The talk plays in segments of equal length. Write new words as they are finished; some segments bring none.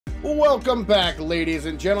Welcome back, ladies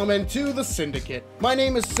and gentlemen, to the Syndicate. My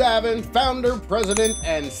name is Savin, founder, president,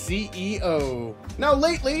 and CEO. Now,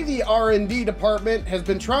 lately, the R&D department has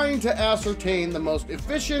been trying to ascertain the most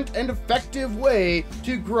efficient and effective way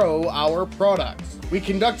to grow our products. We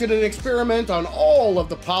conducted an experiment on all of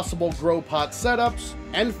the possible grow pot setups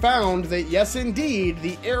and found that yes, indeed,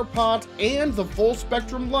 the Airpot and the full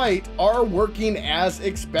spectrum light are working as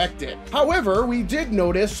expected. However, we did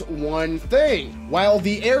notice one thing. While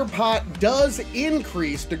the Airpot does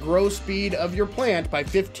increase the growth speed of your plant by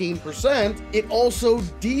 15%, it also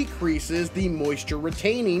decreases the moisture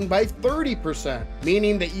retaining by 30%,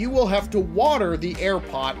 meaning that you will have to water the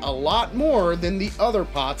Airpot a lot more than the other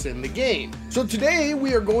pots in the game. So today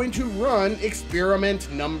we are going to run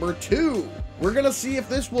experiment number 2. We're gonna see if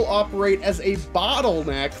this will operate as a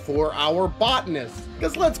bottleneck for our botanists.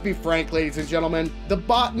 Because let's be frank, ladies and gentlemen, the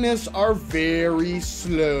botanists are very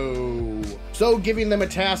slow. So giving them a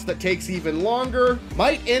task that takes even longer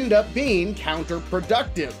might end up being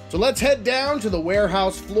counterproductive. So let's head down to the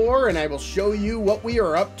warehouse floor and I will show you what we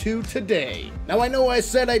are up to today. Now, I know I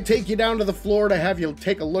said I'd take you down to the floor to have you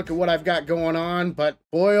take a look at what I've got going on, but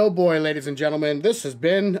boy, oh boy, ladies and gentlemen, this has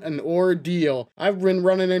been an ordeal. I've been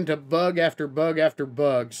running into bug after bug after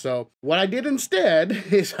bug. So what I did instead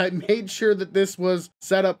is I made sure that this was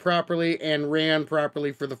set up properly and ran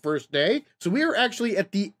properly for the first day. So we are actually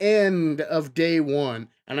at the end of day 1.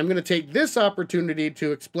 And I'm going to take this opportunity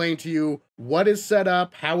to explain to you what is set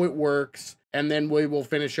up, how it works, and then we will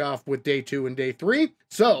finish off with day 2 and day 3.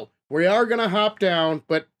 So we are going to hop down,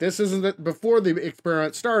 but this isn't before the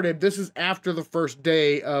experiment started. This is after the first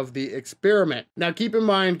day of the experiment. Now, keep in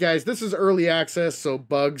mind, guys, this is early access, so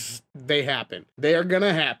bugs, they happen. They are going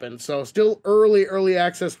to happen. So still early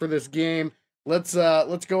access for this game. Let's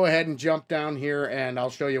go ahead and jump down here and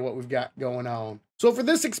I'll show you what we've got going on. So for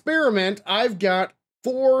this experiment, I've got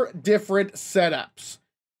 4 different setups.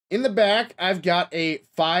 In the back, I've got a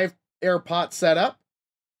 5 Airpot setup.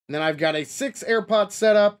 And then I've got a 6 Airpot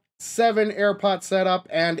setup, 7 Airpot setup,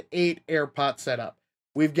 and 8 Airpot setup.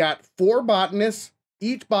 We've got 4 botanists.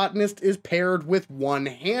 Each botanist is paired with 1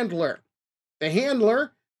 handler. The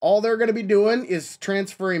handler, all they're going to be doing is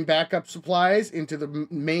transferring backup supplies into the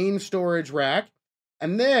main storage rack.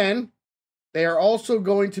 And then they are also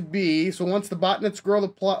going to be, so once the botanists grow the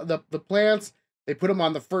plants, they put them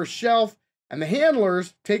on the first shelf, and the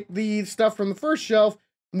handlers take the stuff from the first shelf,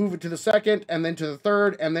 move it to the second, and then to the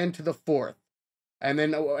third, and then to the fourth. And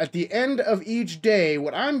then at the end of each day,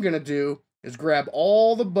 what I'm going to do is grab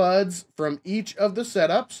all the buds from each of the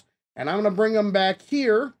setups, and I'm going to bring them back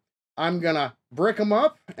here. I'm going to brick them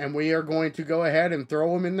up, and we are going to go ahead and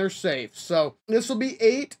throw them in their safe. So this will be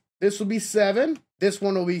 8, this will be 7, this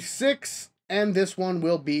one will be 6, and this one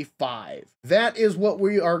will be 5. That is what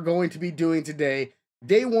we are going to be doing today.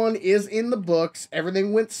 Day 1 is in the books.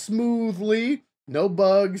 Everything went smoothly, no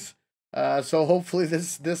bugs. So hopefully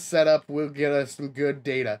this setup will get us some good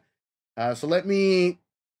data. So let me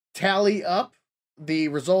tally up the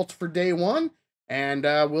results for day 1, and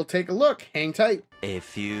we'll take a look. Hang tight. A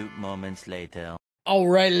few moments later. All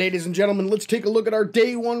right, ladies and gentlemen, let's take a look at our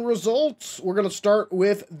day 1 results. We're going to start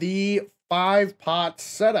with the 5-pot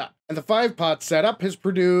setup. And the 5-pot setup has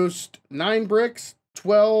produced 9 bricks,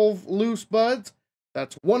 12 loose buds.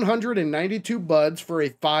 That's 192 buds for a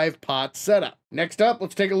 5-pot setup. Next up,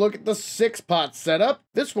 let's take a look at the 6-pot setup.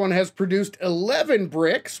 This one has produced 11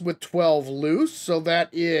 bricks with 12 loose, so that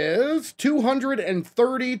is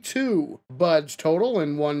 232 buds total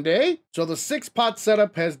in one day. So the 6-pot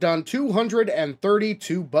setup has done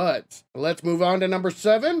 232 buds. Let's move on to number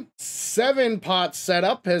 7. 7-pot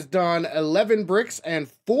setup has done 11 bricks and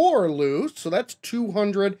 4 loose, so that's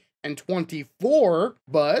 224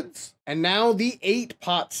 buds. And now the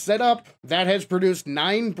 8-pot setup, that has produced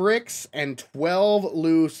 9 bricks and 12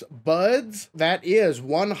 loose buds. That is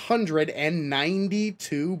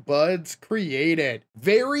 192 buds created.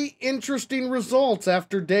 Very interesting results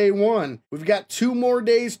after day 1. We've got 2 more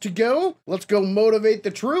days to go. Let's go motivate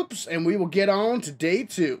the troops and we will get on to day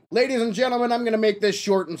 2. Ladies and gentlemen, I'm going to make this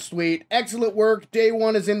short and sweet. Excellent work. Day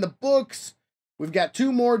 1 is in the books. We've got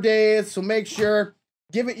 2 more days, so make sure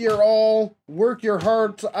give it your all, work your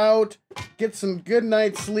hearts out, get some good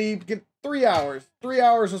night's sleep, get 3 hours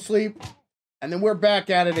of sleep, and then we're back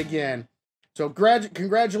at it again. So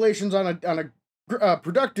congratulations on a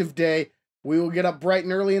productive day. We will get up bright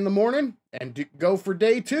and early in the morning and go for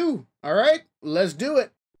day 2. All right, let's do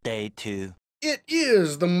it. Day 2. It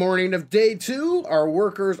is the morning of day 2. Our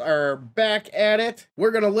workers are back at it.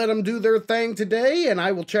 We're going to let them do their thing today, and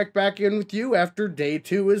I will check back in with you after day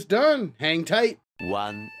 2 is done. Hang tight.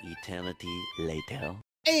 1 eternity later.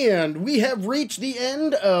 And we have reached the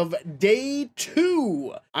end of day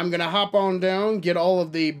 2. I'm gonna hop on down, get all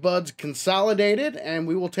of the buds consolidated, and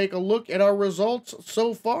we will take a look at our results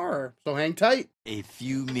so far. So hang tight. A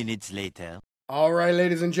few minutes later. All right,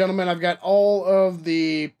 ladies and gentlemen, I've got all of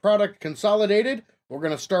the product consolidated. We're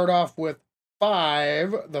gonna start off with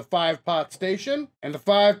the 5-pot station. And the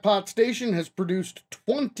 5-pot station has produced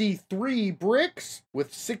 23 bricks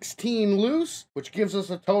with 16 loose, which gives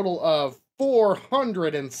us a total of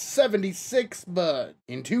 476 buds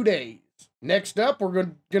in 2 days. Next up, we're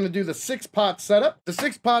going to do the 6-pot setup. The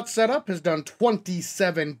 6-pot setup has done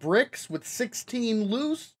 27 bricks with 16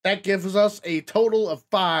 loose. That gives us a total of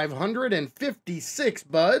 556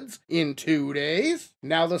 buds in 2 days.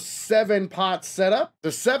 Now the 7-pot setup. The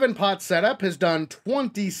 7-pot setup has done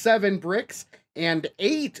 27 bricks and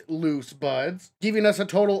 8 loose buds, giving us a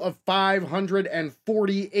total of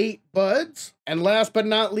 548 buds. And last but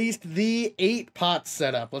not least, the 8-pot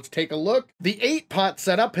setup. Let's take a look. The 8-pot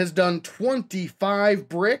setup has done 25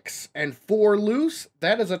 bricks and 4 loose.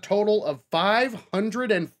 That is a total of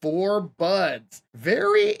 504 buds.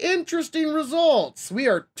 Very interesting results. We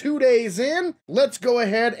are 2 days in. Let's go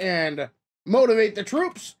ahead and motivate the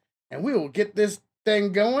troops, and we will get this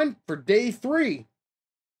thing going for day 3.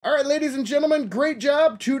 All right, ladies and gentlemen, great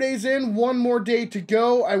job. 2 days in, 1 more day to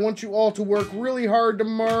go. I want you all to work really hard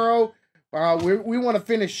tomorrow. We want to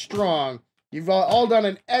finish strong. You've all done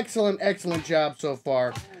an excellent job so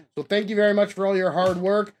far. So thank you very much for all your hard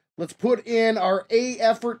work. Let's put in our A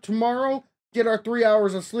effort tomorrow. Get our 3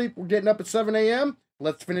 hours of sleep. We're getting up at 7 a.m.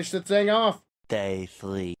 Let's finish this thing off. Day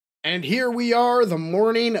 3. And here we are, the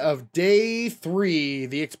morning of day 3.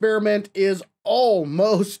 The experiment is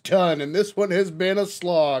almost done, and this one has been a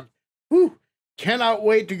slog. Whew! Cannot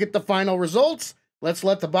wait to get the final results. Let's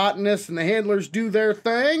let the botanists and the handlers do their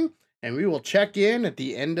thing, and we will check in at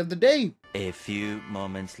the end of the day. A few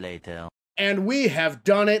moments later. And we have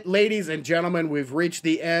done it, ladies and gentlemen. We've reached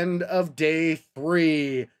the end of day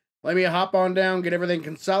 3. Let me hop on down, get everything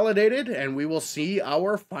consolidated, and we will see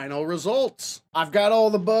our final results. I've got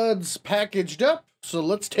all the buds packaged up, so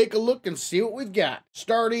let's take a look and see what we've got.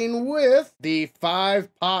 Starting with the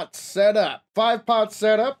 5-pot setup. 5-pot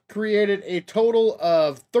setup created a total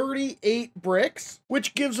of 38 bricks,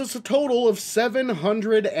 which gives us a total of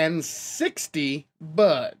 760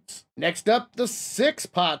 buds. Next up, the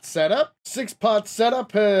 6-pot setup. 6-pot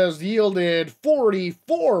setup has yielded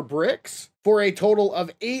 44 bricks for a total of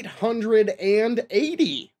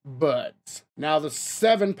 880 buds. Now the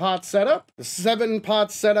 7-pot setup. The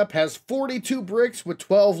 7-pot setup has 42 bricks with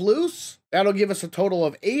 12 loose. That'll give us a total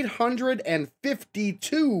of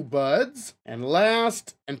 852 buds. And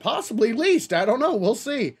last, and possibly least, I don't know, we'll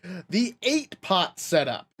see, the 8-pot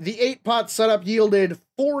setup. The 8-pot setup yielded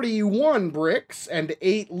 41 bricks and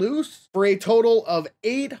 8 loose for a total of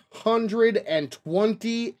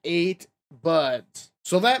 828 buds.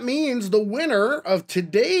 So that means the winner of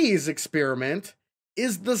today's experiment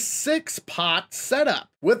is the 6-pot setup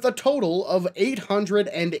with a total of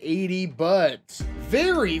 880 buds.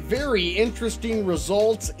 Very interesting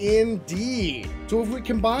results indeed. So if we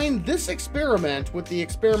combine this experiment with the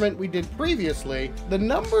experiment we did previously, the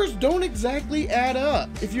numbers don't exactly add up.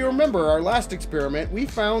 If you remember our last experiment, we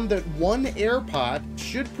found that 1 Airpot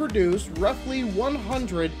should produce roughly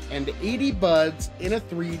 180 buds in a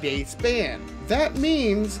 3-day span. That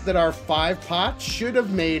means that our 5 pots should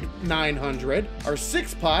have made 900, our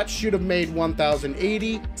 6 pots should have made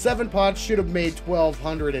 1080, 7 pots should have made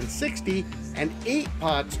 1260, and 8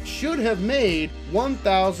 pots should have made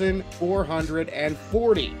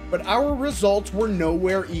 1,440. But our results were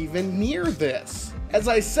nowhere even near this. As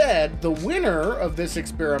I said, the winner of this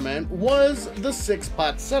experiment was the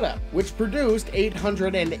 6-pot setup, which produced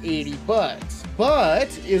 880 buds. But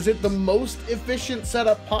is it the most efficient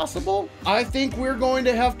setup possible? I think we're going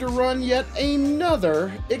to have to run yet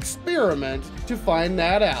another experiment to find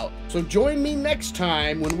that out. So join me next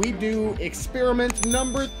time when we do experiment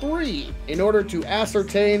number 3 in order to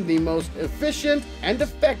ascertain the most efficient and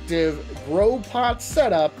effective grow pot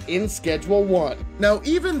setup in Schedule 1. Now,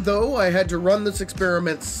 even though I had to run this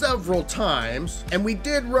experiment several times, and we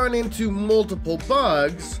did run into multiple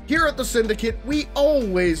bugs, here at the Syndicate, we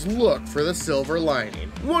always look for the silver lining.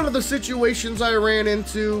 One of the situations I ran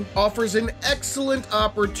into offers an excellent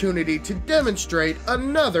opportunity to demonstrate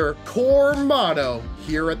another core motto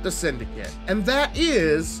here at the Syndicate, and that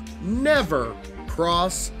is never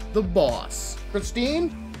cross the boss.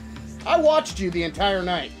 Christine, I watched you the entire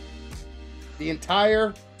night. The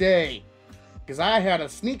entire day. Because I had a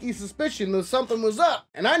sneaky suspicion that something was up.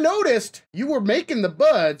 And I noticed you were making the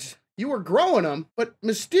buds, you were growing them, but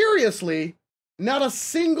mysteriously, not a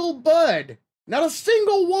single bud, Not a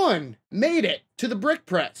single one made it to the brick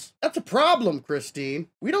press. That's a problem, Christine.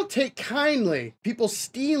 We don't take kindly people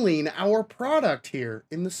stealing our product here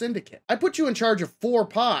in the syndicate. I put you in charge of 4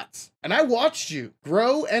 pots, and I watched you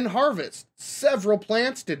grow and harvest several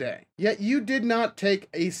plants today. Yet you did not take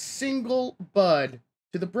a single bud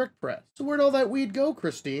to the brick press. So where'd all that weed go,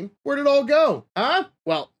 Christine? Where'd it all go? Huh?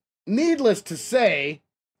 Well, needless to say,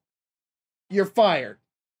 you're fired.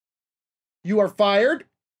 You are fired.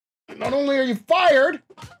 Not only are you fired,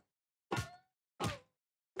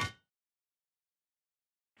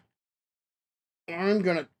 I'm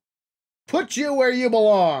gonna put you where you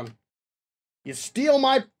belong. You steal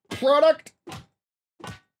my product?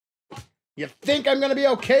 You think I'm gonna be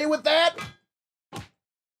okay with that?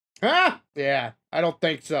 Huh? Yeah, I don't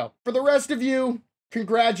think so. For the rest of you,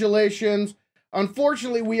 congratulations.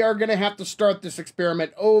 Unfortunately, we are gonna have to start this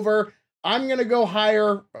experiment over. I'm gonna go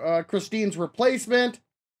hire Christine's replacement.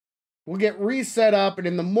 We'll get reset up, and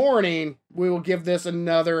in the morning, we will give this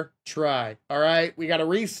another try. All right? We got to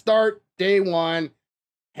restart day 1.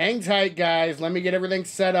 Hang tight, guys. Let me get everything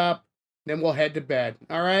set up, then we'll head to bed.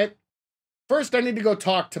 All right? First, I need to go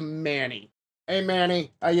talk to Manny. Hey,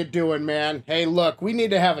 Manny. How you doing, man? Hey, look, we need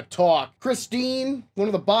to have a talk. Christine, one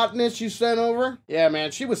of the botanists you sent over? Yeah, man,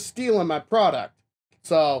 she was stealing my product.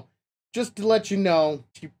 So, just to let you know,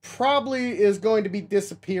 she probably is going to be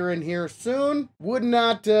disappearing here soon. Would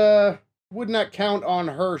not count on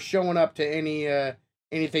her showing up to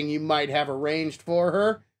anything you might have arranged for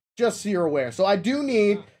her. Just so you're aware. So I do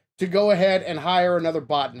need to go ahead and hire another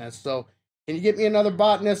botanist. So can you get me another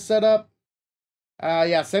botanist set up?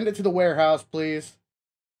 Yeah, send it to the warehouse, please.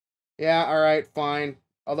 Yeah, all right, fine.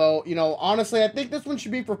 Although, you know, honestly, I think this one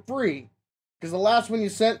should be for free, because the last one you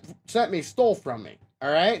sent me stole from me.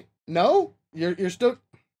 All right. No? You're still...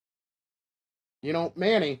 You know,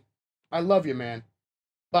 Manny, I love you, man.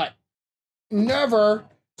 But never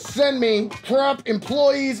send me crap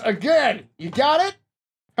employees again. You got it?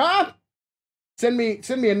 Huh? Send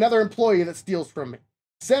me another employee that steals from me.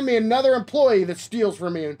 Send me another employee that steals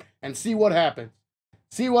from me and see what happens.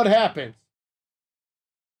 See what happens.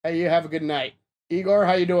 Hey, you have a good night. Igor,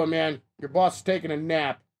 how you doing, man? Your boss is taking a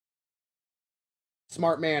nap.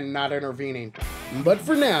 Smart man not intervening. But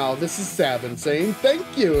for now, this is Savin saying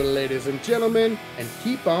thank you, ladies and gentlemen, and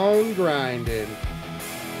keep on grinding.